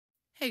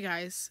Hey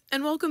guys,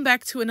 and welcome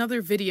back to another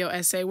video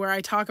essay where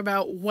I talk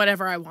about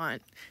whatever I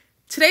want.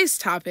 Today's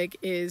topic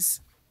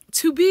is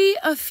to be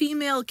a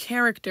female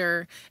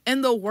character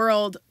in the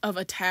world of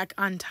Attack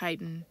on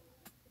Titan.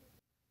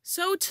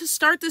 So to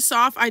start this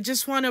off, I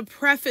just want to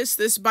preface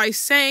this by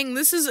saying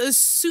this is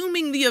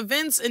assuming the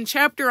events in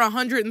chapter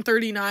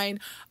 139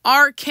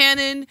 are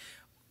canon.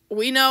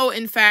 We know,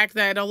 in fact,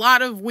 that a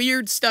lot of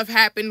weird stuff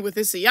happened with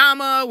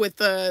Isayama, with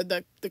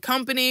the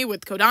company,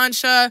 with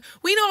Kodansha.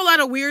 We know a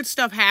lot of weird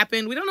stuff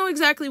happened. We don't know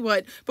exactly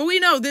what, but we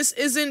know this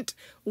isn't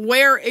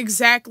where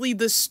exactly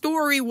the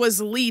story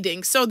was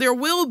leading. So there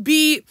will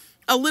be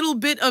a little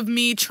bit of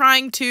me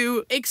trying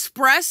to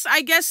express,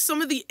 I guess, some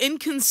of the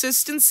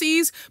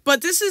inconsistencies,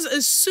 but this is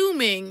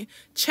assuming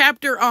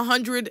chapter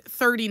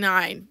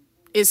 139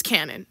 is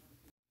canon.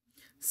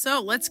 So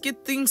let's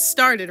get things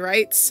started,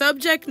 right?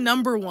 Subject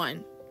number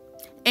 1.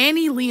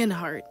 Annie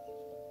Leonhardt.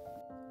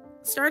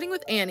 Starting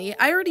with Annie,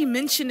 I already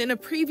mentioned in a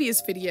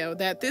previous video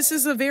that this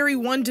is a very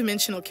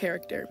one-dimensional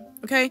character,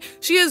 okay?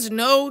 She has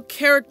no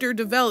character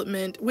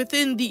development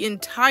within the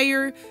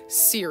entire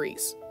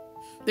series.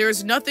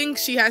 There's nothing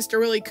she has to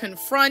really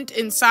confront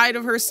inside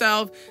of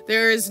herself.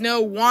 There is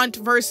no want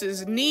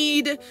versus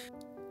need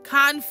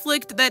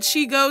conflict that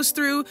she goes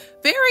through.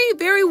 Very,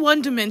 very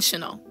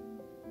one-dimensional.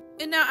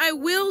 And now I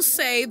will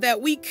say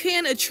that we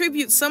can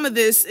attribute some of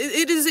this.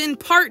 It is in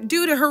part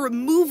due to her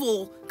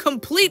removal,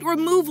 complete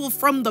removal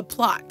from the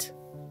plot.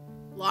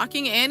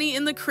 Locking Annie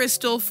in the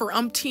crystal for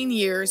umpteen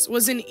years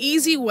was an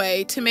easy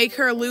way to make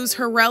her lose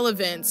her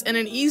relevance and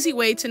an easy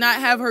way to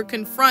not have her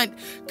confront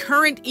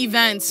current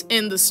events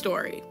in the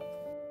story.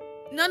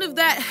 None of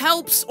that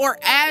helps or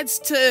adds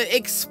to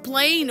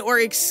explain or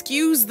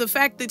excuse the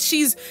fact that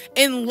she's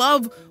in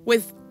love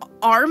with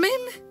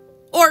Armin,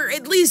 or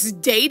at least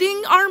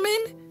dating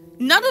Armin.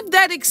 None of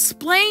that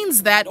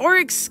explains that or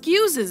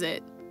excuses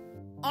it.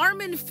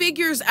 Armin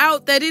figures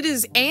out that it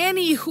is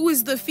Annie who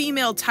is the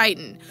female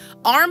Titan.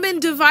 Armin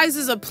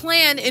devises a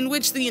plan in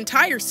which the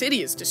entire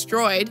city is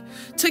destroyed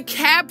to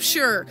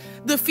capture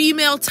the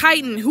female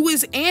Titan who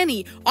is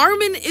Annie.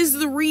 Armin is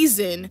the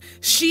reason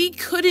she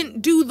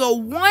couldn't do the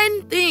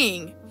one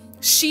thing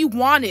she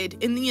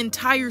wanted in the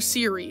entire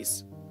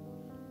series: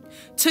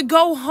 to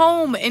go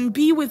home and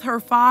be with her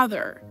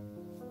father.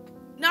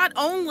 Not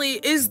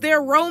only is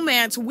their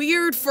romance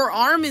weird for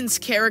Armin's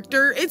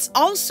character, it's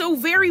also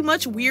very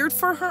much weird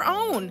for her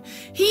own.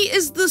 He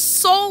is the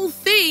sole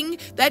thing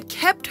that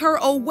kept her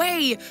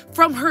away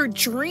from her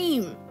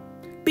dream,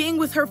 being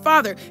with her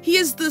father. He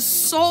is the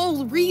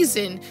sole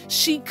reason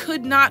she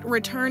could not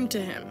return to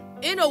him.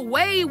 In a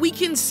way, we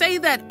can say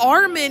that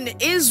Armin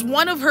is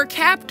one of her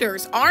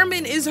captors.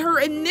 Armin is her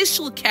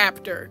initial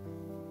captor.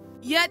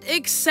 Yet,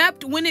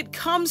 except when it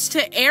comes to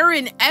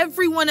Eren,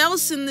 everyone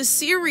else in the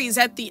series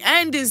at the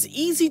end is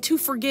easy to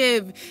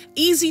forgive,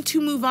 easy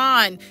to move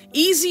on,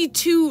 easy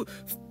to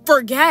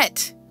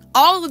forget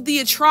all of the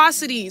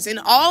atrocities and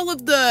all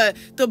of the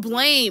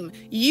blame.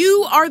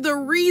 You are the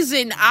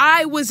reason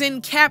I was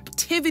in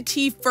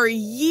captivity for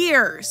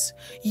years.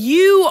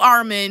 You,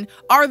 Armin,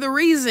 are the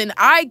reason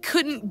I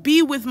couldn't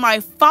be with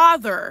my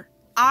father.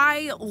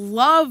 I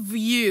love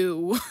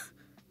you.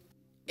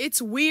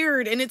 It's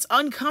weird, and it's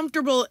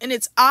uncomfortable, and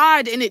it's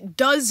odd, and it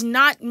does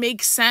not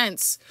make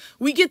sense.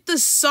 We get the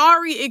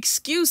sorry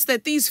excuse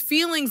that these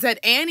feelings that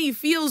Annie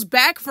feels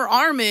back for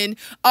Armin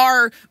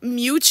are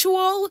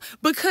mutual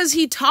because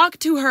he talked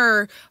to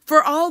her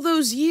for all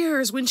those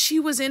years when she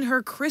was in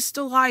her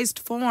crystallized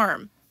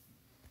form.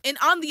 And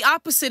on the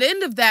opposite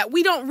end of that,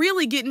 we don't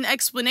really get an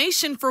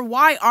explanation for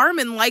why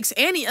Armin likes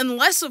Annie,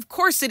 unless, of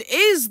course, it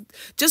is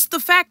just the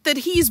fact that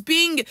he's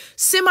being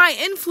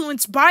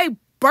semi-influenced by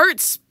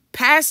Bert's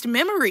past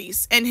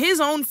memories and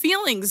his own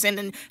feelings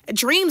and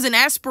dreams and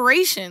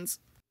aspirations.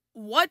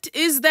 What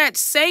is that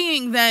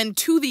saying then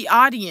to the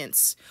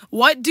audience?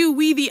 What do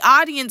we, the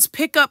audience,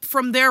 pick up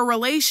from their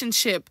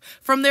relationship,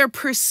 from their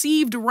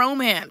perceived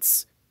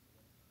romance,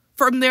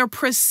 from their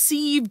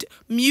perceived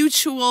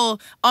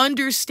mutual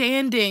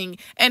understanding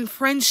and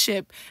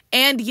friendship,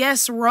 and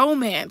yes,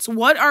 romance?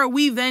 What are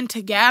we then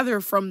to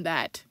gather from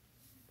that?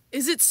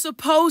 Is it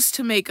supposed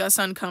to make us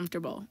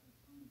uncomfortable?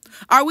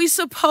 Are we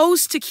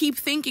supposed to keep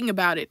thinking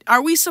about it?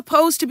 Are we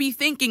supposed to be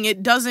thinking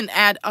it doesn't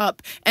add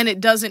up and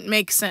it doesn't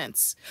make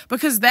sense?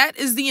 Because that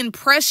is the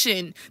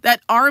impression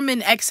that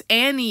Armin x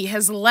Annie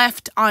has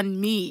left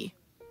on me.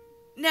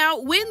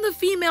 Now, when the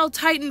female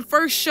Titan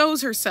first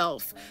shows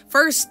herself,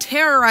 first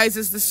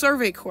terrorizes the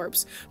Survey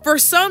Corps, for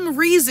some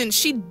reason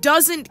she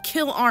doesn't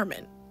kill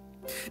Armin.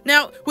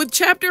 Now, with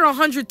chapter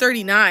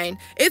 139,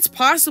 it's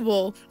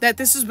possible that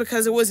this is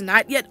because it was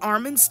not yet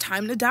Armin's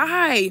time to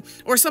die,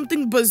 or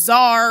something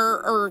bizarre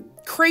or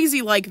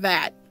crazy like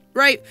that,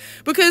 right?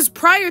 Because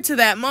prior to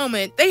that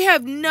moment, they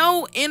have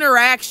no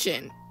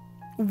interaction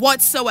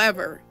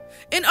whatsoever.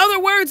 In other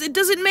words, it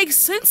doesn't make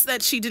sense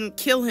that she didn't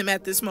kill him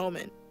at this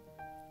moment.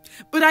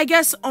 But I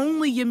guess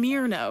only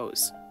Ymir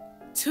knows.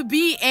 To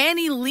be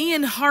Annie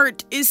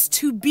Leonhardt is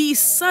to be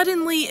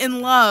suddenly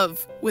in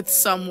love with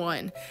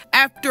someone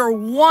after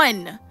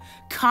one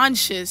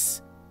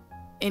conscious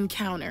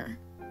encounter.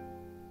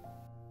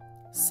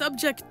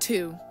 Subject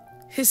 2,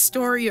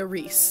 Historia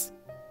Reese.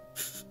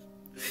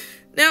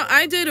 Now,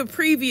 I did a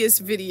previous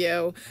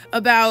video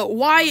about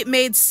why it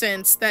made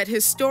sense that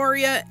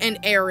Historia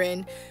and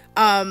Eren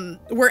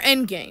were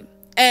endgame,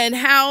 and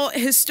how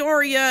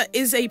Historia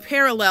is a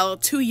parallel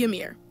to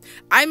Ymir.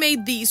 I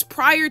made these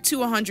prior to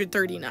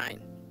 139,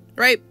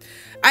 right?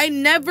 I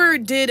never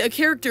did a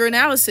character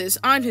analysis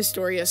on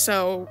Historia,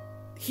 so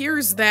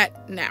here's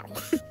that now.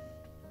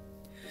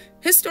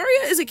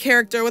 Historia is a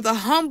character with a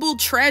humble,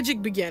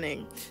 tragic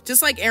beginning.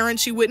 Just like Eren,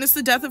 she witnessed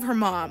the death of her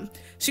mom.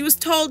 She was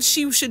told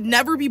she should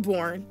never be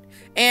born.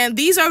 And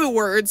these are the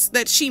words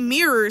that she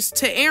mirrors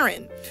to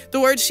Eren.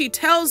 The words she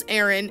tells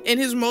Eren in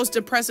his most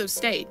depressive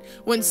state.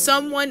 When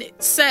someone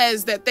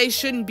says that they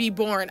shouldn't be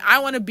born, I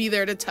want to be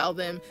there to tell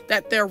them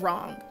that they're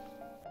wrong.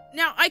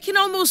 Now, I can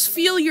almost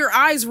feel your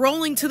eyes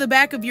rolling to the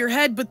back of your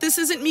head, but this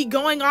isn't me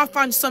going off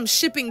on some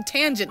shipping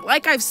tangent.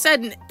 Like I've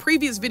said in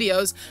previous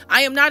videos,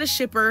 I am not a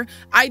shipper.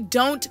 I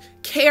don't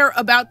care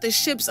about the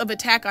ships of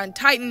Attack on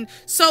Titan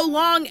so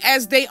long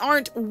as they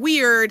aren't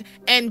weird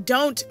and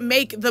don't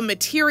make the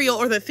material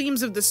or the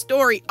themes of the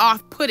story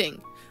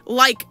off-putting,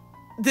 like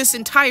this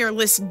entire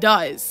list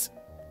does.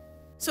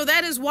 So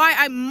that is why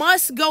I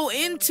must go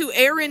into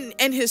Eren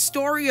and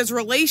Historia's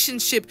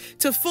relationship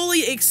to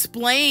fully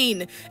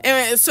explain,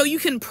 so you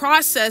can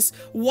process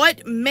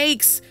what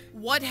makes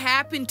what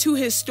happened to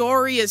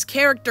Historia's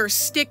character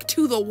stick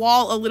to the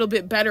wall a little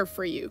bit better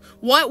for you.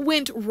 What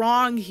went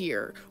wrong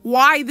here?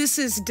 Why this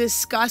is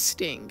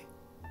disgusting?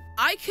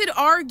 I could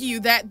argue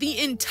that the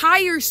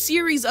entire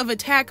series of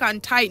Attack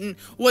on Titan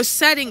was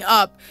setting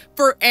up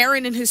for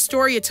Eren and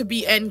Historia to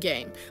be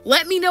endgame.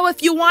 Let me know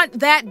if you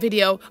want that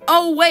video.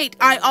 Oh wait,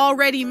 I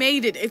already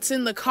made it. It's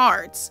in the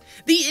cards.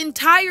 The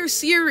entire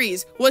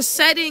series was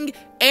setting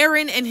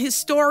Eren and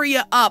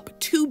Historia up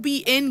to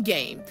be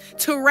endgame,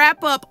 to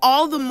wrap up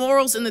all the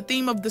morals and the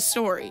theme of the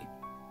story.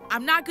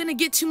 I'm not going to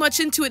get too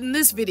much into it in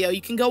this video. You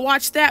can go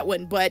watch that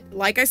one. But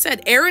like I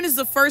said, Eren is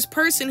the first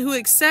person who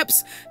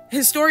accepts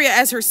Historia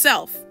as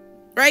herself,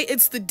 right?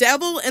 It's the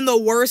devil and the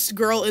worst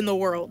girl in the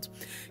world.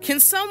 Can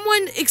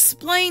someone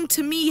explain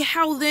to me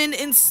how then,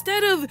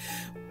 instead of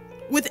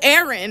with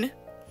Eren,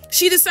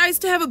 she decides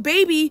to have a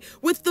baby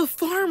with the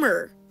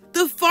farmer,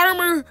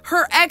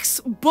 her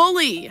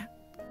ex-bully,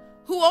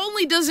 who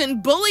only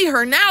doesn't bully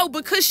her now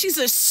because she's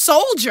a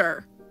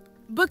soldier,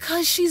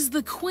 because she's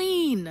the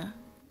queen.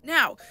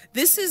 Now,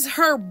 this is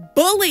her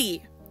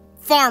bully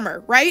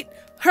farmer, right?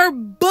 Her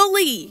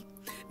bully,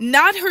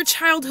 not her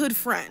childhood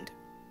friend,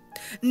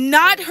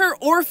 not her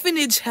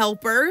orphanage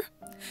helper.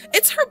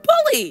 It's her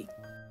bully.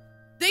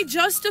 They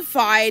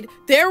justified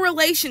their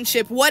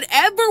relationship,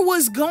 whatever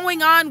was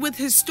going on with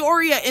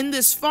Historia and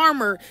this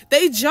farmer,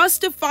 they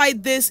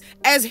justified this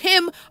as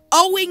him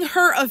owing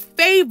her a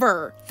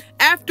favor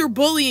after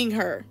bullying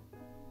her.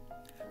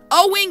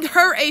 Owing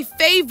her a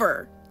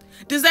favor.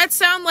 Does that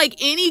sound like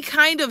any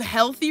kind of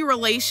healthy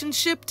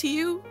relationship to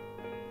you?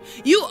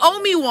 You owe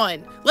me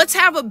one. Let's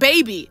have a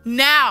baby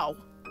now.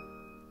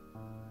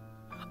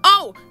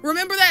 Oh,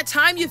 remember that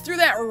time you threw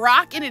that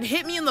rock and it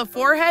hit me in the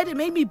forehead? It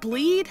made me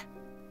bleed?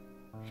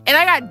 And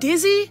I got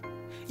dizzy?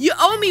 You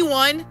owe me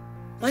one.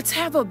 Let's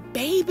have a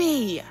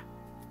baby.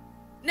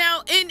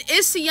 Now, in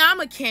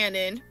Isayama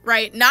canon,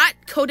 right, not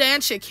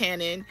Kodansha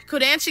canon.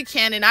 Kodansha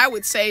canon, I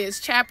would say, is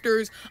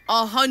chapters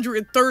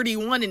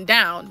 131 and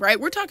down, right?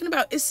 We're talking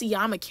about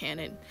Isayama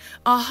canon,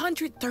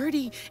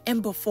 130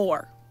 and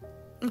before,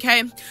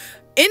 okay?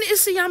 In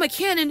Isayama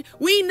canon,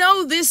 we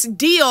know this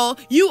deal,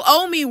 you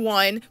owe me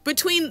one,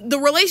 between the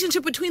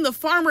relationship between the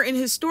farmer and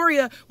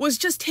Historia was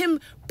just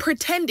him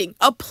pretending,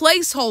 a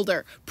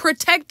placeholder,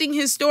 protecting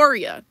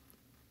Historia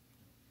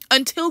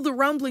until the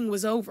rumbling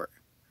was over.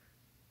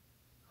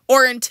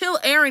 Or until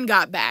Eren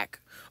got back,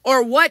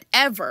 or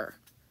whatever.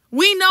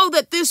 We know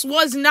that this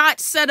was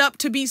not set up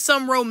to be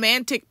some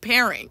romantic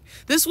pairing.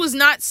 This was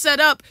not set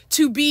up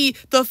to be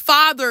the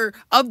father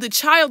of the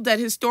child that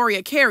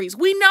Historia carries.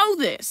 We know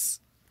this.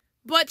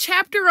 But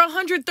chapter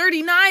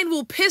 139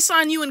 will piss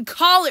on you and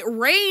call it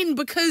rain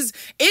because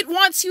it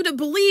wants you to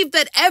believe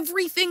that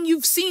everything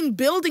you've seen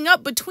building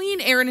up between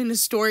Eren and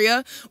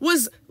Historia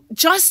was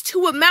just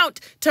to amount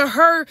to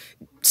her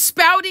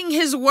spouting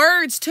his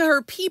words to her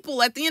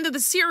people at the end of the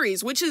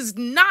series, which is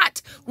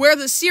not where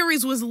the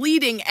series was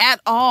leading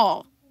at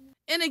all.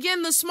 And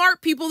again, the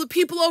smart people, the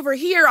people over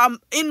here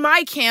in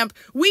my camp,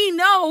 we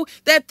know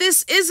that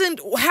this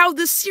isn't how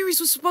this series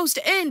was supposed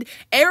to end.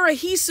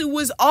 Arahisu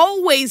was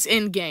always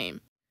in game.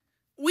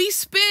 We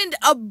spend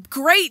a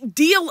great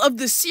deal of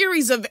the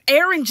series of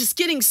Eren just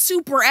getting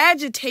super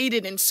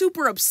agitated and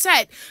super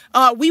upset.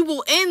 We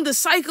will end the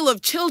cycle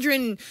of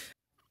children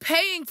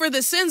paying for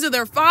the sins of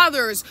their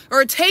fathers,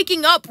 or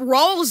taking up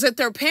roles that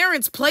their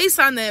parents place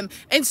on them,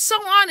 and so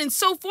on and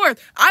so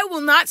forth. I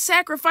will not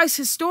sacrifice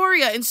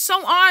Historia, and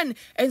so on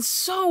and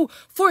so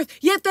forth.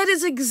 Yet that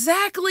is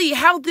exactly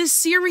how this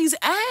series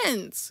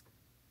ends.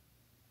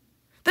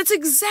 That's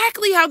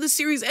exactly how the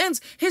series ends.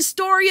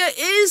 Historia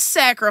is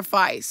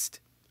sacrificed.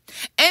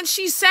 And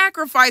she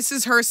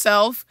sacrifices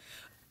herself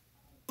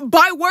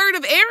by word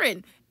of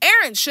Eren.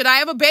 Aaron, should I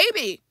have a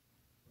baby?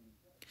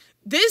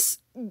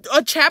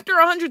 Chapter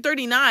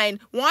 139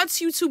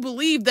 wants you to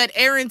believe that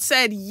Aaron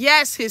said,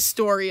 yes,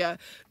 Historia,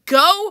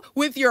 go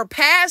with your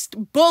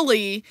past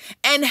bully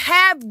and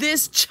have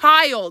this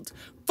child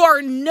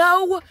for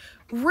no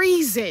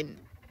reason.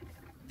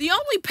 The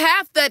only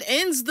path that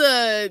ends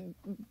the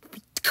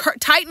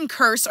Titan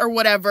curse or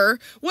whatever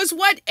was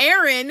what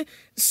Aaron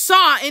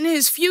saw in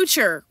his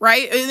future,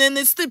 right? And then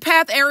it's the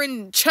path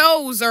Aaron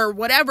chose or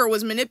whatever,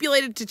 was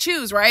manipulated to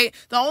choose, right?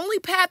 The only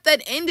path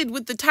that ended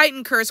with the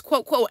Titan curse,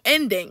 quote, quote,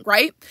 ending,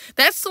 right?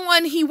 That's the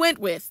one he went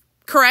with,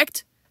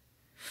 correct?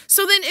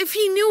 So then if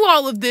he knew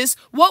all of this,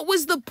 what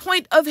was the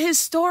point of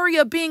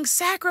Historia being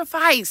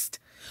sacrificed?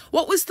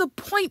 What was the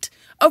point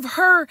of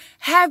her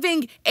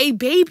having a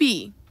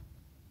baby?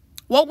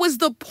 What was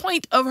the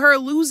point of her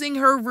losing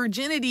her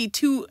virginity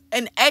to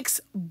an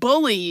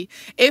ex-bully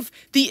if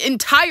the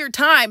entire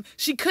time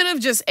she could have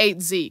just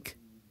ate Zeke?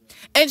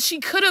 And she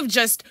could have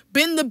just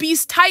been the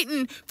Beast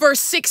Titan for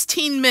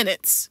 16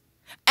 minutes.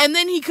 And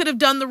then he could have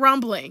done the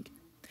rumbling.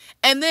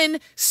 And then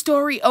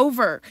story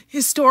over.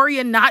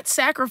 Historia not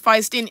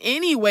sacrificed in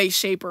any way,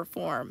 shape, or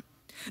form.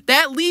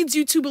 That leads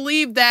you to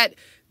believe that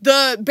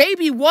the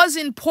baby was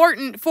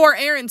important for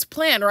Aaron's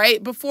plan,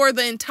 right? Before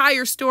the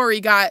entire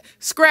story got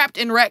scrapped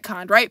and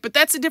retconned, right? But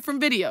that's a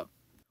different video.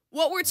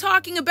 What we're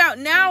talking about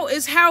now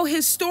is how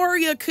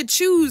Historia could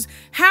choose,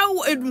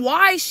 how and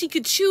why she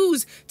could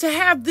choose to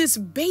have this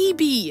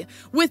baby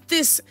with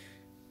this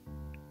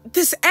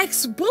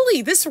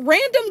ex-bully, this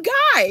random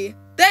guy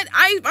that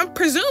I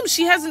presume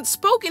she hasn't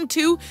spoken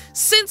to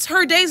since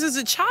her days as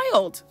a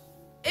child.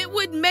 It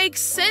would make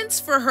sense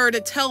for her to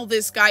tell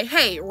this guy,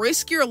 hey,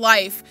 risk your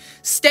life,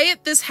 stay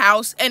at this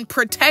house, and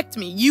protect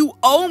me. You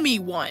owe me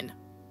one.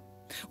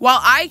 While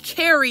I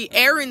carry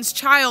Aaron's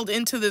child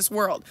into this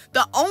world,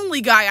 the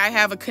only guy I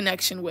have a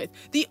connection with,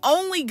 the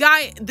only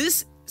guy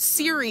this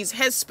series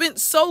has spent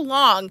so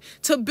long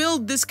to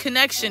build this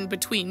connection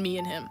between me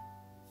and him.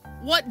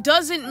 What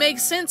doesn't make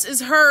sense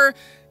is her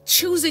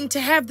choosing to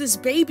have this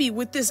baby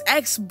with this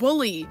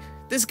ex-bully,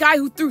 this guy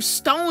who threw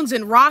stones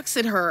and rocks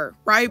at her,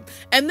 right?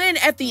 And then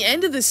at the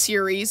end of the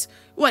series,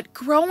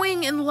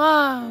 growing in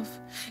love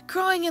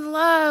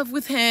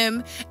with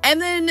him, and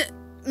then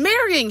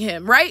marrying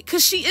him, right?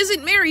 Because she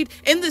isn't married,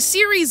 and the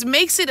series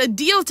makes it a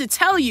deal to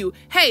tell you,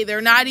 hey, they're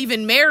not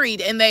even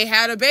married and they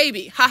had a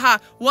baby. Haha,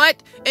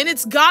 what? And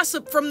it's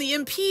gossip from the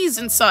MPs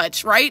and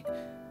such, right?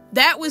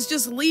 That was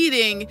just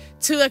leading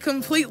to a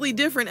completely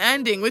different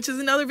ending, which is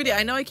another video.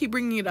 I know I keep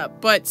bringing it up,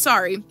 but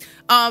sorry.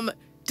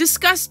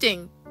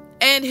 Disgusting.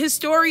 And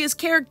Historia's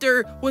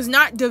character was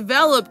not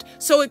developed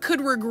so it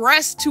could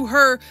regress to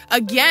her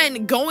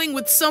again going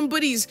with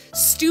somebody's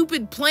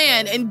stupid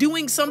plan and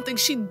doing something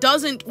she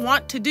doesn't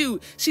want to do.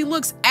 She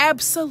looks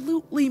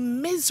absolutely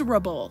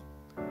miserable.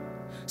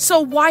 So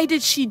why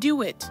did she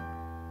do it?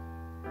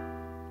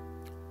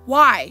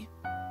 Why?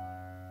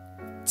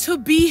 To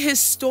be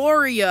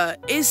Historia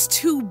is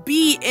to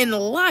be in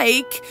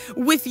like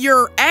with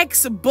your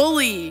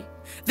ex-bully,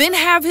 then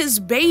have his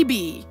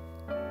baby,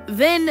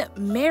 then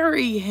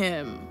marry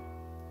him.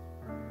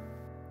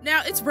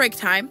 Now it's break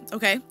time,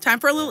 okay? Time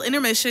for a little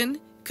intermission,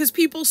 because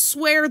people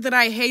swear that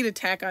I hate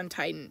Attack on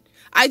Titan.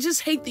 I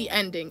just hate the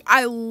ending.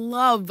 I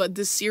love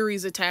the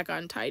series Attack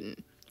on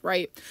Titan,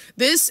 right?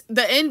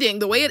 The ending,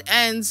 the way it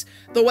ends,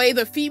 the way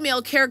the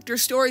female character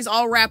stories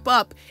all wrap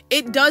up,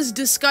 it does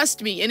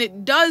disgust me, and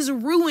it does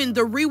ruin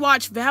the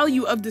rewatch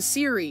value of the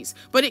series,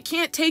 but it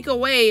can't take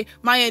away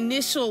my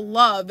initial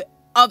love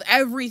of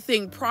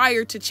everything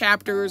prior to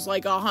chapters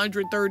like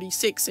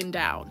 136 and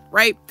down,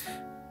 right?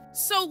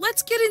 So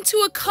let's get into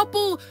a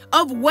couple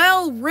of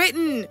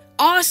well-written,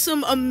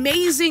 awesome,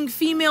 amazing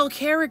female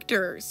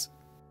characters.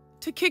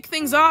 To kick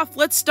things off,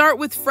 let's start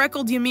with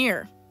Freckled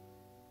Ymir,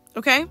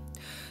 okay?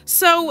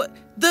 So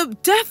the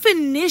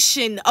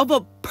definition of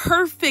a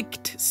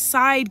perfect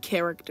side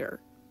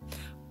character.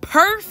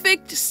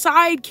 Perfect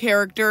side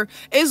character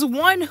is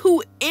one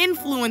who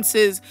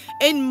influences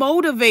and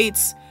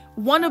motivates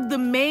one of the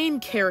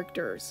main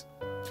characters,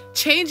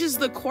 changes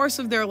the course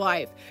of their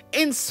life,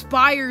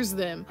 inspires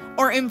them,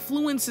 or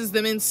influences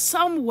them in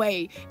some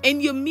way,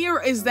 and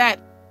Ymir is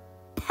that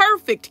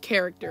perfect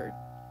character.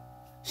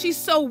 She's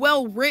so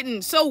well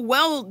written, so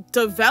well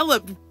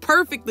developed,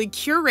 perfectly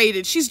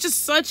curated. She's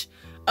just such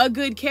a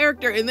good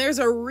character, and there's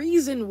a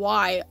reason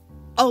why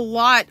a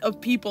lot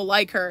of people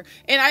like her.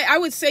 And I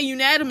would say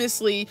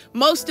unanimously,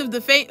 most of the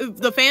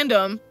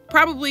fandom,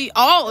 probably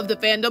all of the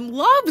fandom,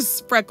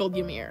 loves Freckled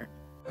Ymir.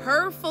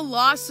 Her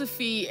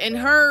philosophy and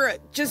her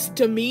just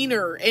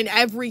demeanor and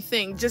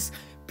everything just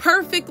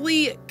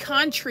perfectly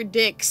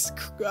contradicts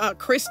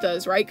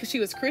Krista's, right? Because she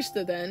was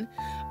Krista then.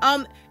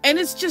 And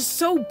it's just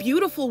so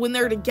beautiful when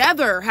they're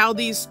together, how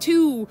these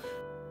two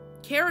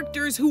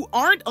characters who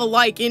aren't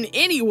alike in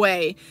any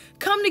way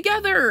come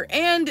together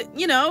and,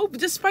 you know,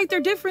 despite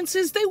their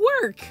differences, they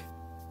work.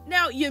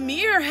 Now,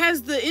 Ymir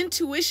has the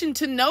intuition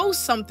to know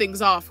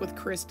something's off with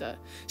Krista.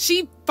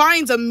 She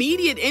finds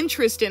immediate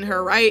interest in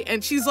her, right?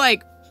 And she's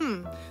like,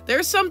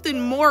 there's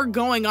something more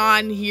going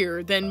on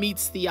here than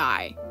meets the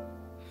eye.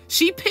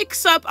 She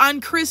picks up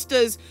on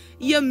Krista's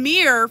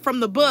Ymir from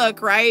the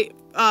book, right?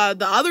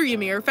 The other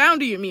Ymir,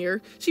 founder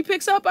Ymir. She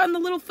picks up on the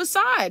little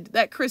facade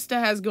that Krista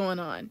has going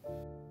on.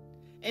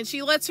 And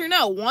she lets her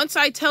know, once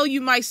I tell you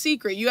my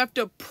secret, you have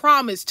to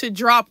promise to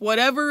drop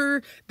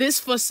whatever this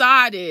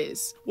facade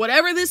is.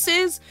 Whatever this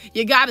is,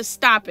 you gotta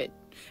stop it.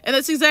 And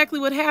that's exactly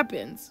what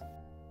happens.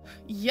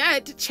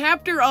 Yet,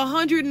 chapter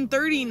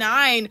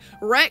 139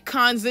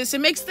 retcons this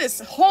and makes this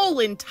whole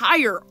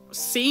entire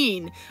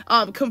scene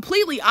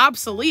completely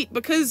obsolete,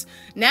 because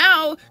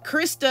now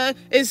Krista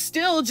is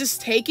still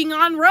just taking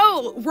on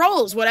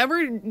roles.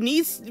 Whatever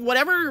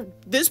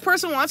this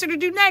person wants her to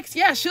do next,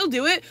 yeah, she'll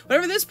do it.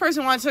 Whatever this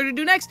person wants her to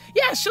do next,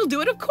 yeah, she'll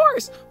do it, of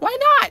course. Why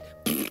not?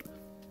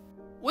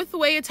 With the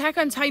way Attack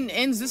on Titan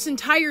ends, this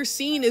entire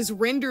scene is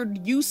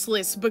rendered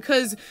useless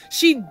because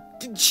she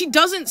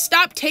doesn't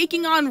stop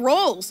taking on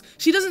roles.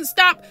 She doesn't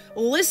stop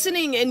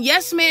listening and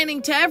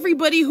yes-manning to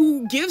everybody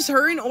who gives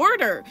her an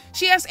order.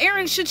 She asks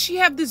Eren, should she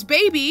have this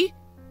baby?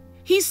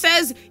 He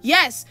says,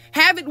 yes,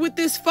 have it with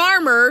this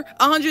farmer,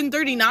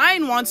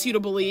 139 wants you to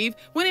believe,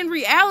 when in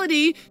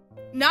reality,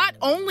 not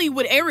only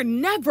would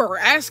Eren never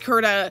ask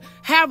her to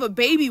have a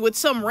baby with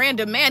some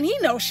random man, he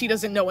knows she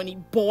doesn't know any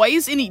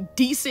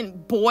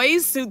decent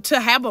boys to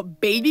have a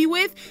baby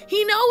with.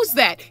 He knows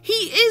that. He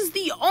is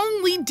the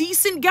only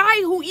decent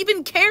guy who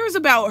even cares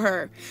about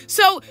her.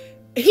 So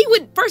he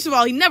would, first of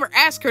all, he never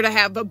asked her to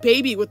have a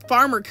baby with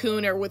Farmer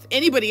Coon or with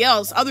anybody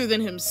else other than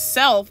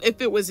himself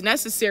if it was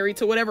necessary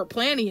to whatever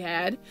plan he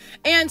had.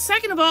 And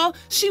second of all,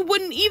 she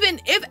wouldn't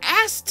even, if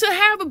asked to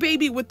have a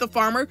baby with the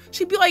farmer,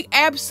 she'd be like,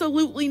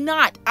 absolutely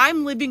not.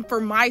 I'm living for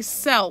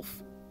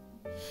myself.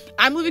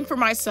 I'm living for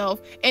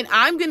myself, and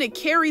I'm gonna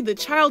carry the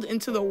child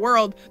into the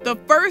world, the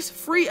first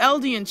free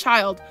Eldian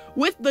child,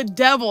 with the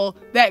devil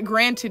that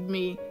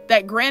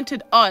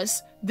granted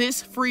us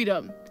this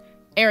freedom.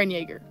 Eren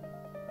Yeager.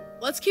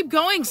 Let's keep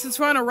going since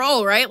we're on a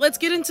roll, right? Let's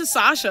get into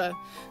Sasha.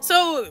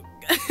 So,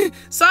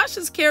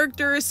 Sasha's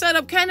character is set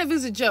up kind of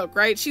as a joke,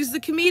 right? She's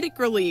the comedic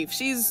relief.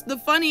 She's the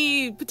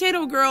funny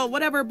potato girl,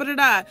 whatever,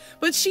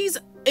 but she's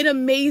an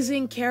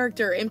amazing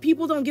character, and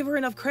people don't give her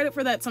enough credit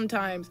for that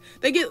sometimes.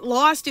 They get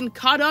lost and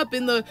caught up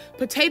in the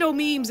potato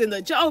memes and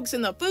the jokes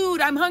and the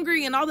food, I'm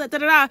hungry and all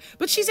that,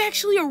 but she's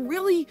actually a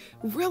really,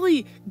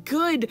 really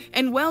good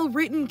and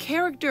well-written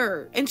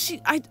character. And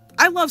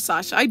I love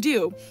Sasha, I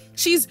do.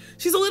 She's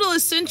a little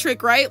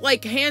eccentric, right?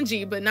 Like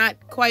Hanji, but not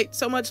quite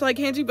so much like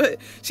Hanji, but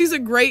she's a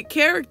great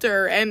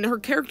character, and her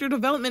character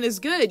development is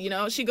good, you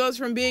know? She goes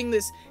from being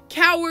this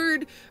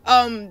coward,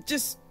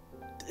 just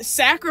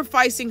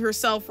sacrificing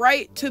herself,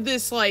 right, to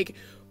this like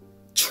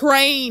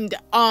trained,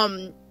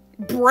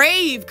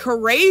 brave,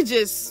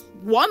 courageous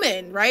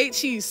woman, right?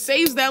 She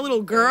saves that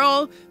little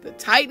girl, the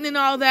Titan and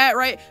all that,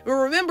 right? But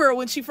remember,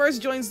 when she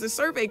first joins the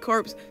Survey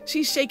Corps,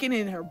 she's shaking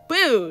in her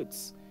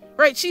boots,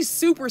 right? She's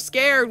super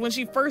scared when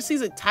she first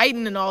sees a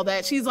Titan and all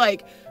that. She's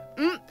like,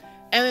 and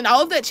then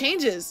all of that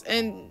changes,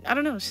 and I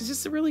don't know, she's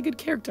just a really good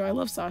character. I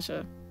love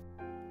Sasha.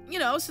 You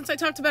know, since I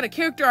talked about a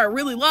character I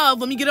really love,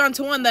 let me get on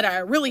to one that I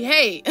really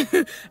hate.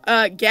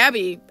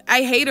 Gabby.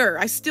 I hate her.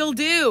 I still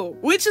do.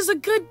 Which is a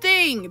good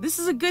thing. This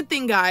is a good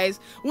thing, guys.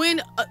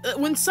 When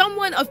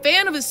someone, a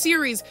fan of a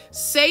series,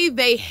 say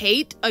they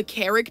hate a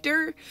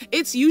character,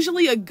 it's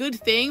usually a good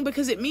thing,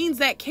 because it means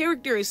that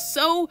character is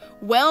so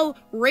well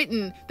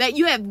written that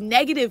you have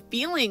negative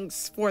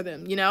feelings for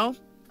them, you know?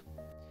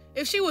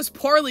 If she was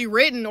poorly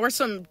written or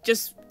some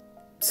just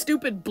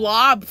stupid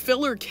blob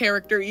filler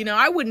character, you know,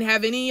 I wouldn't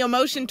have any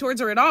emotion towards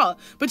her at all.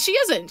 But she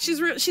isn't.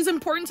 She's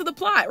important to the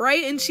plot,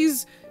 right? And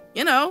she's,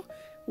 you know,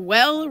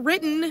 well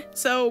written.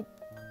 So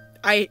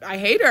I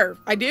hate her.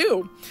 I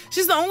do.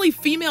 She's the only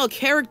female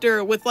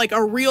character with like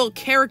a real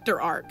character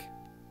arc.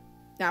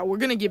 Now we're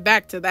gonna get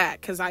back to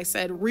that because I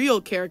said real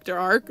character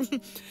arc.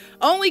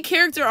 Only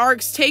character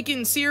arcs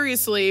taken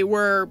seriously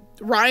were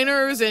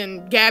Reiner's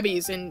and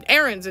Gabby's and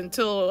Eren's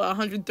until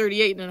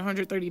 138 and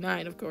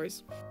 139, of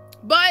course.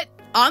 But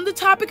on the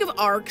topic of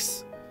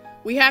arcs,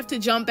 we have to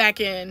jump back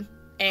in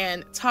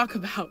and talk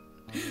about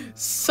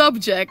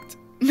subject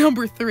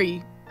number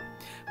 3,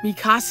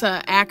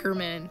 Mikasa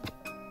Ackerman.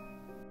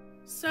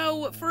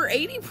 So, for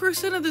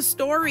 80% of the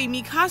story,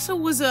 Mikasa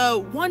was a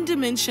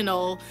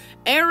one-dimensional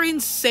Eren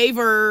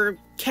saver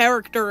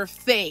character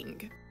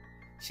thing.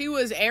 She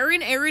was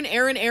Eren,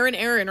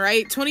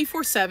 right?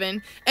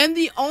 24/7, and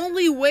the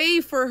only way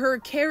for her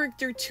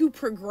character to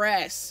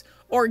progress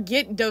or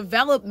get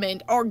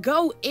development or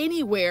go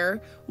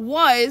anywhere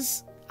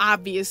was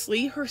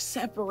obviously her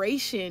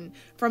separation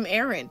from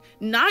Eren.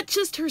 Not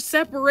just her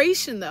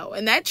separation though,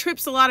 and that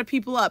trips a lot of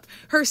people up.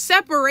 Her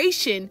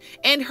separation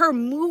and her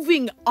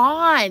moving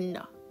on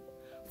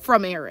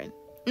from Eren.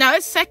 Now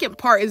that second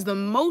part is the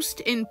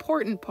most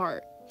important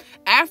part.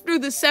 After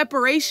the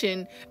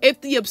separation,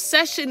 if the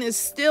obsession is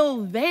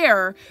still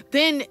there,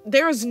 then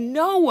there's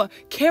no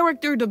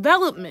character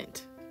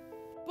development.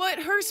 But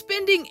her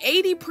spending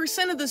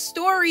 80% of the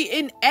story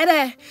in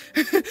Eda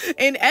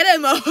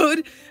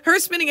mode, her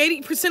spending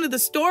 80% of the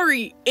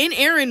story in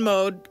Eren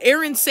mode,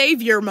 Eren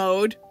savior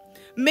mode,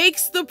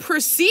 makes the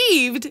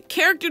perceived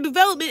character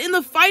development in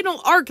the final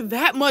arc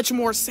that much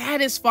more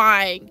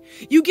satisfying.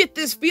 You get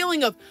this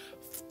feeling of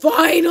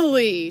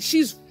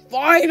she's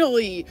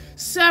finally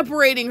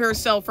separating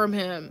herself from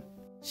him.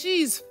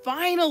 She's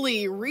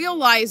finally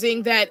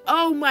realizing that,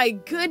 oh my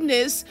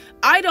goodness,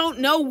 I don't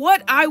know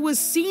what I was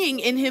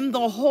seeing in him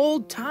the whole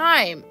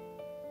time.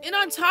 And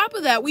on top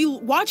of that, we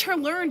watch her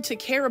learn to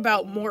care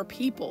about more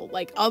people,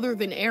 like other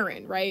than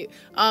Eren, right?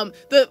 I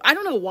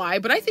don't know why,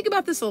 but I think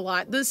about this a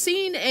lot. The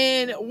scene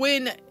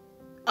when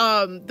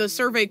the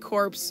Survey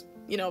Corps,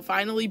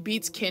 finally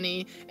beats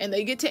Kenny, and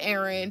they get to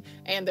Eren,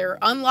 and they're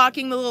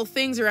unlocking the little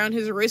things around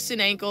his wrists and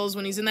ankles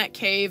when he's in that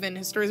cave, and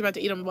his story's about to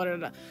eat him, blah, blah,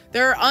 blah.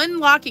 They're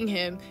unlocking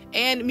him,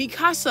 and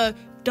Mikasa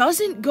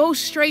doesn't go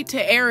straight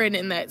to Eren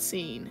in that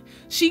scene.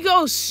 She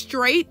goes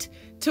straight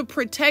to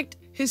protect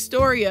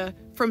Historia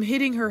from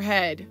hitting her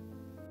head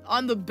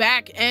on the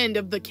back end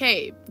of the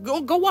cave.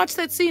 Go watch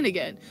that scene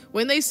again.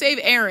 When they save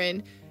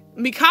Eren,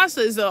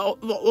 Mikasa is the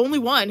only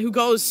one who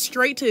goes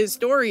straight to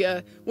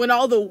Historia when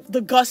all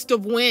the gust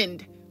of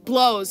wind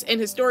blows and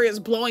Historia is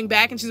blowing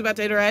back and she's about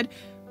to hit her head.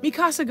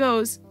 Mikasa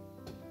goes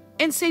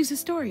and saves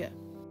Historia.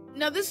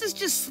 Now this is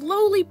just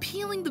slowly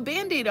peeling the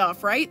band-aid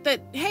off, right?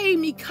 That, hey,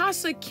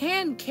 Mikasa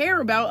can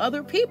care about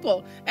other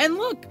people. And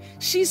look,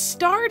 she's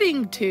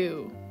starting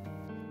to.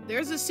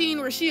 There's a scene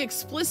where she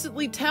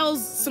explicitly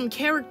tells some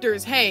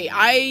characters, hey,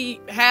 I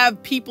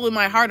have people in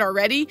my heart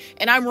already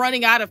and I'm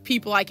running out of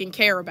people I can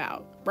care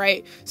about.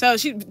 Right? So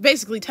she's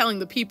basically telling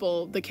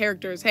the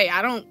characters, hey,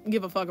 I don't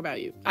give a fuck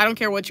about you. I don't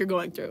care what you're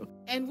going through.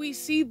 And we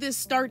see this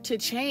start to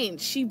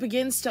change. She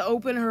begins to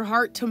open her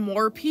heart to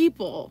more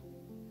people.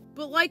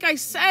 But like I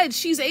said,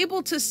 she's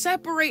able to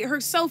separate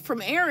herself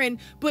from Eren,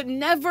 but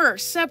never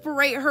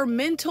separate her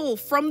mental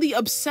from the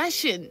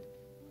obsession.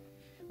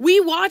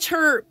 We watch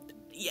her,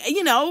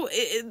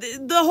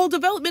 the whole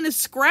development is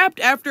scrapped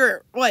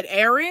after,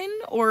 Eren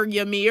or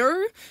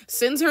Ymir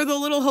sends her the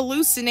little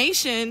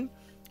hallucination,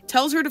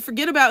 tells her to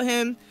forget about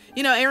him.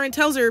 Eren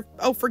tells her,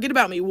 oh, forget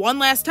about me one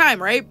last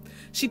time, right?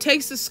 She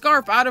takes the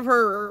scarf out of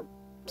her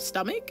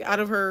stomach, out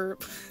of her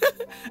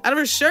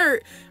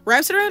shirt,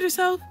 wraps it around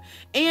herself,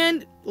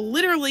 and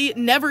literally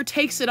never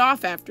takes it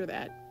off after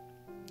that.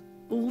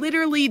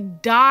 Literally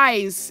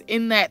dies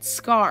in that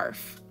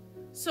scarf.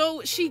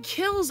 So she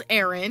kills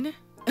Eren,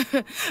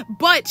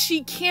 but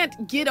she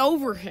can't get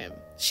over him.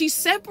 She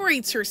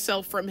separates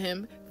herself from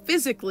him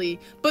physically,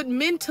 but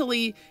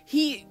mentally,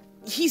 he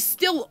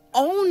still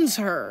owns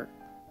her.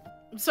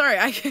 I'm sorry,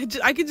 I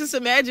could just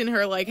imagine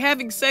her,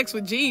 having sex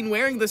with Jean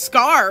wearing the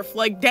scarf.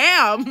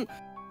 Damn.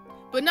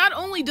 But not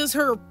only does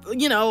her,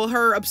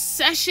 her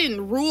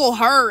obsession rule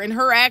her and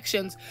her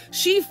actions,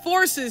 she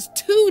forces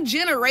 2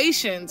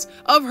 generations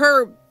of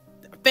her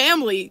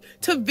family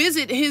to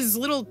visit his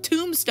little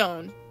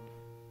tombstone.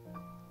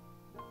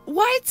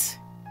 What?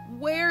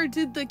 Where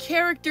did the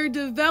character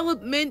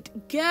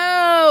development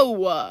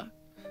go?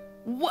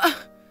 What?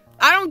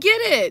 I don't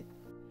get it.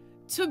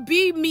 To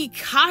be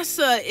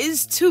Mikasa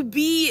is to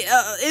be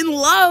in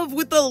love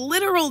with the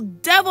literal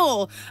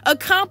devil,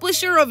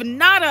 accomplisher of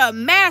nada,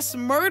 mass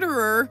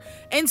murderer,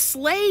 and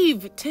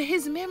slave to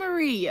his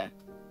memory.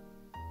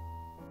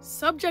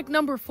 Subject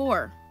number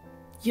 4,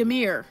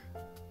 Ymir.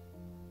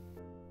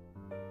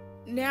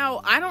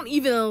 Now, I don't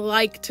even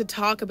like to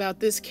talk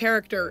about this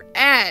character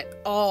at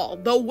all.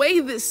 The way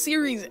this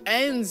series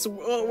ends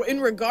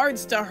in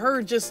regards to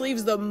her just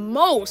leaves the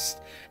most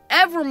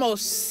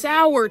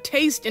sour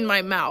taste in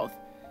my mouth.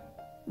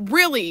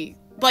 Really,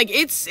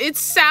 it's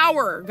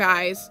sour,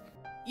 guys.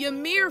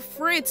 Ymir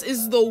Fritz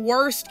is the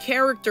worst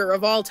character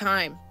of all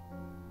time.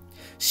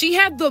 She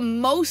had the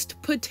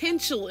most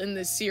potential in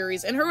this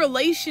series, and her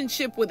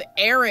relationship with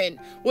Eren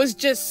was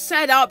just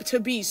set up to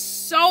be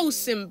so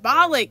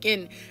symbolic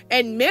and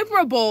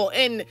memorable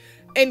and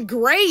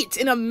great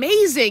and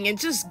amazing and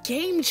just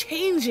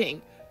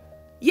game-changing.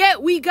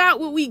 Yet we got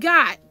what we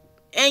got.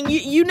 And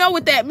you know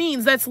what that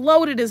means. That's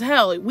loaded as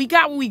hell. We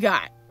got what we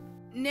got.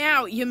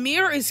 Now,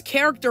 Ymir is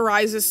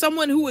characterized as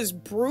someone who was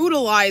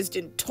brutalized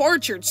and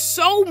tortured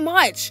so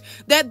much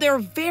that their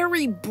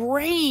very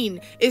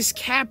brain is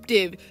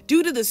captive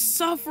due to the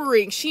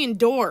suffering she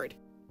endured.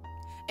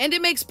 And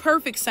it makes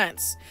perfect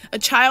sense. A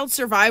child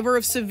survivor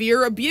of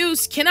severe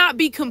abuse cannot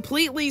be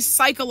completely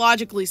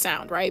psychologically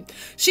sound, right?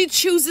 She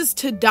chooses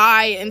to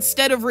die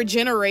instead of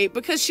regenerate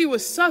because she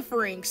was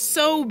suffering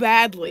so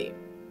badly.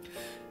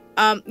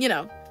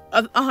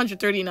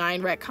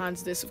 139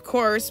 retcons this, of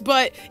course,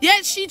 but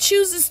yet she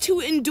chooses to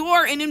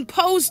endure and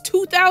impose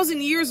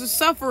 2,000 years of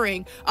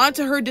suffering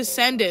onto her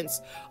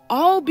descendants,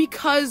 all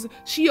because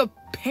she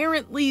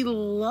apparently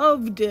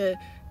loved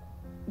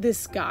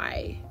this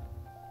guy.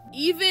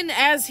 Even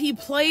as he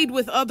played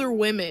with other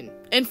women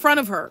in front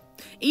of her,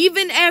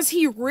 even as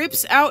he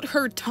rips out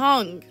her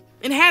tongue,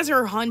 and has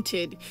her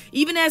hunted,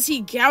 even as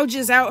he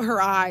gouges out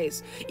her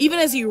eyes, even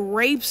as he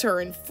rapes her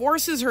and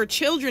forces her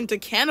children to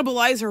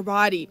cannibalize her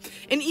body,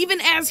 and even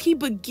as he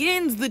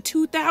begins the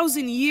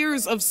 2,000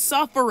 years of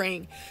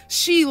suffering,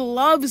 she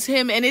loves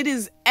him and it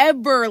is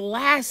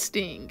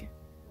everlasting.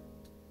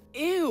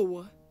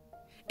 Ew.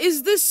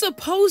 Is this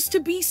supposed to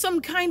be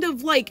some kind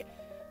of like,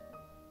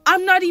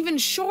 I'm not even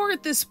sure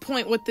at this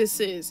point what this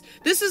is.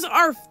 This is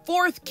our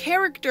fourth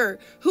character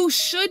who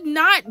should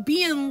not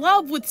be in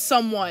love with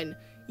someone.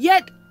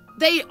 Yet,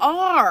 they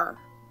are.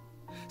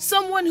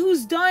 Someone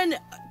who's done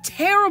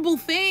terrible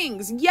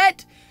things,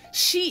 yet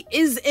she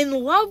is in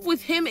love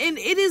with him and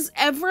it is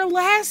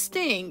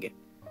everlasting.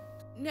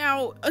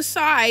 Now,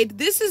 aside,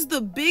 this is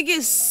the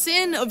biggest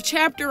sin of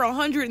chapter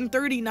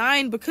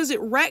 139 because it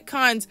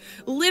retcons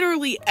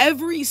literally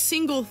every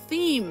single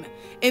theme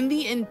in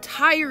the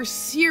entire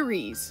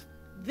series.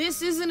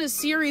 This isn't a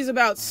series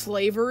about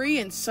slavery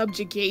and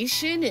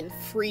subjugation and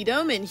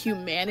freedom and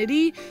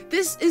humanity.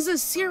 This is a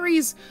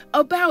series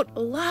about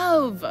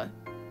love.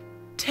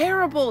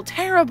 Terrible,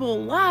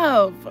 terrible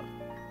love.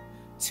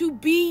 To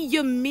be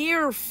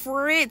Ymir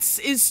Fritz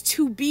is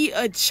to be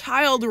a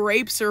child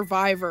rape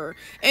survivor,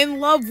 in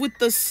love with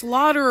the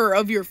slaughterer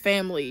of your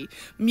family,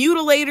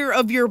 mutilator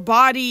of your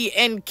body,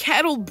 and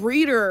cattle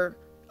breeder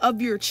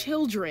of your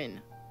children.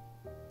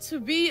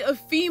 To be a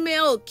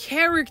female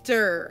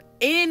character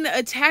in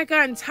Attack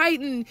on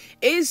Titan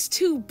is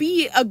to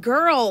be a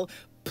girl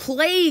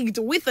plagued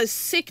with a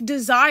sick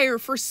desire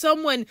for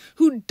someone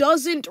who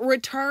doesn't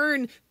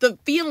return the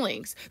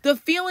feelings. The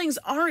feelings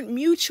aren't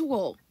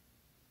mutual.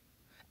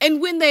 And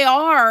when they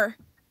are,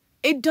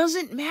 it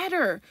doesn't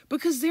matter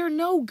because they're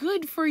no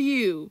good for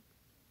you.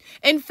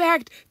 In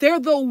fact,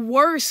 they're the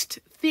worst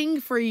thing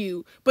for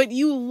you, but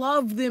you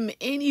love them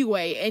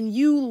anyway, and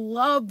you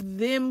love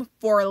them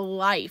for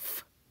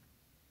life.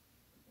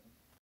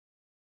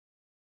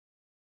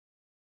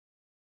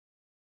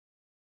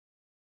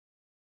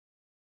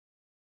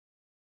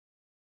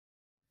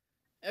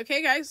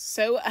 Okay, guys,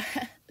 so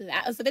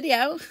that was the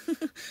video.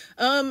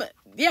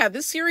 Yeah,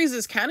 this series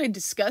is kind of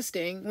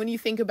disgusting when you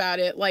think about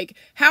it. Like,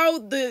 how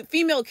the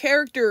female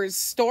characters'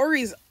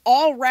 stories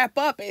all wrap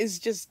up is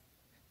just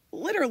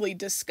literally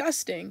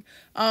disgusting.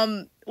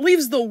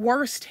 Leaves the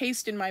worst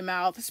taste in my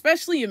mouth,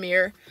 especially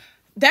Ymir.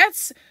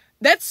 That's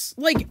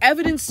like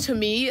evidence to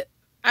me.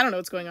 I don't know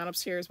what's going on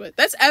upstairs, but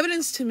that's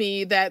evidence to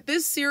me that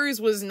this series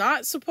was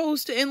not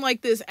supposed to end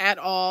like this at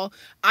all.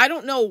 I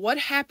don't know what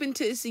happened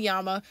to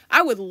Isayama.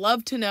 I would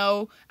love to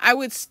know. I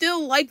would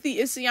still like the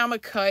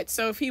Isayama cut,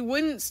 so if he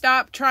wouldn't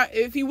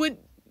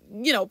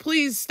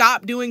please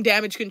stop doing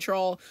damage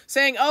control,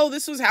 saying, oh,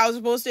 this was how it was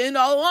supposed to end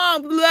all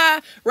along, blah,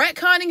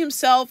 retconning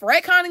himself,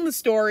 retconning the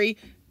story.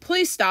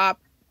 Please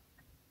stop.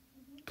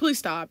 Please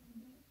stop.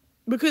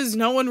 Because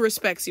no one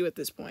respects you at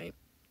this point.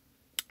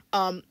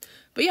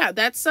 But yeah,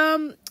 that's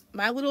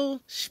my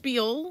little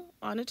spiel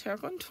on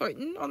Attack on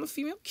Titan on the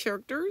female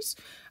characters.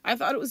 I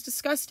thought it was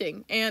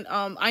disgusting, and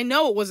I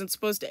know it wasn't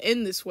supposed to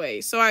end this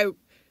way. So I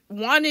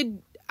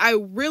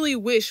really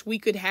wish we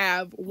could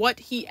have what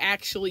he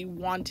actually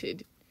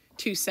wanted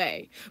to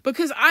say,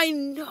 because I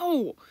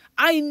know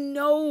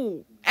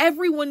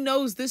everyone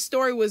knows this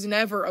story was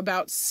never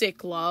about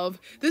sick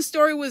love. This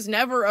story was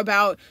never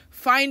about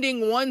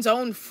finding one's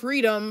own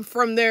freedom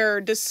from their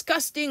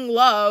disgusting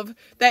love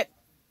that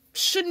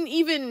shouldn't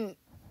even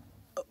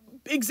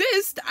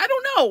exist. I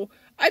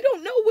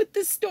don't know what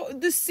this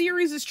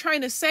series is trying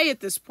to say at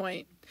this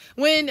point.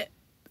 When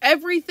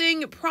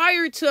everything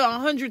prior to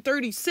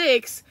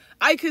 136,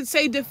 I could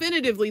say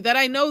definitively that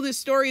I know this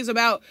story is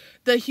about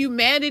the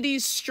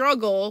humanity's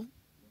struggle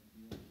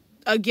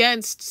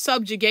against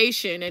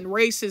subjugation and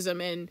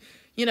racism and,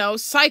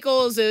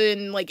 cycles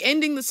and like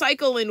ending the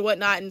cycle and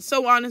whatnot and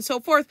so on and so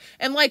forth.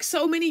 And like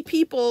so many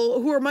people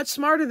who are much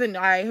smarter than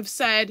I have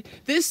said,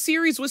 this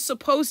series was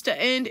supposed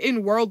to end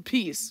in world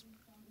peace.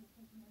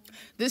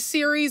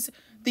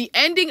 The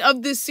ending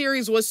of this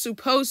series was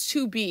supposed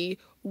to be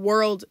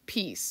world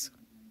peace.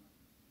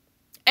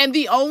 And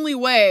the only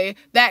way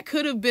that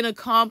could have been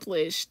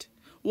accomplished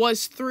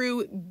was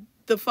through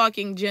the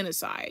fucking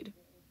genocide.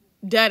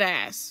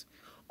 Deadass.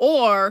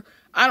 Or,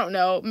 I don't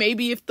know,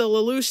 maybe if the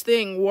Lelouch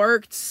thing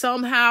worked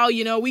somehow,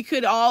 we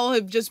could all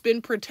have just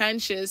been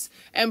pretentious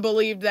and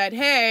believed that,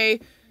 hey,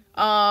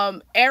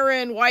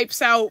 Eren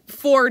wipes out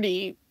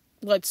 40,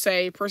 let's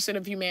say, %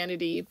 of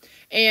humanity,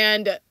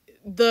 and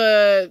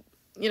the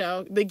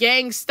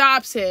gang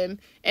stops him,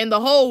 and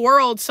the whole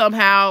world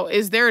somehow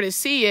is there to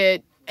see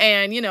it,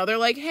 and, they're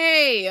like,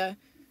 hey,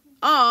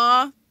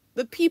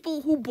 the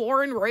people who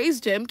bore and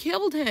raised him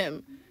killed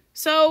him.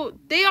 So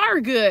they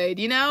are good,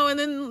 and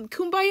then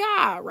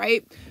kumbaya,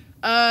 right?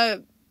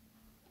 The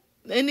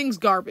ending's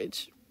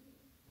garbage.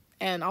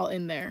 And I'll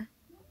end there.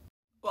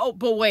 Oh,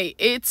 but wait,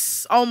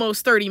 it's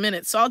almost 30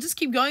 minutes, so I'll just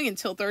keep going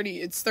until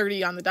 30. It's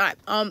 30 on the dot.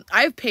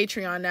 I have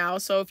Patreon now,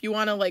 so if you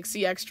want to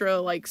see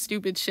extra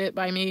stupid shit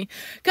by me,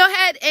 go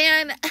ahead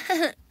and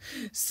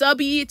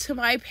subby to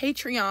my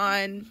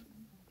Patreon.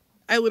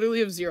 I literally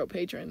have 0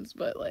 patrons,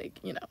 but like,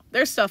 you know,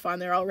 there's stuff on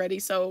there already.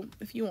 So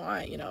if you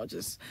want, you know,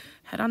 just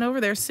head on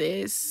over there,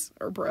 sis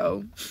or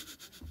bro.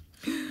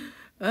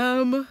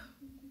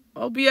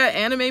 I'll be at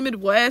Anime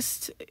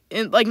Midwest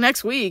in like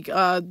next week,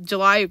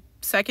 July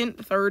 2nd,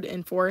 3rd,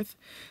 and 4th.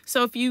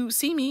 So if you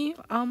see me,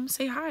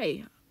 say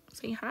hi.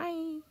 Say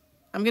hi.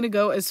 I'm gonna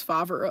go as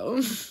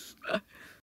Favreau.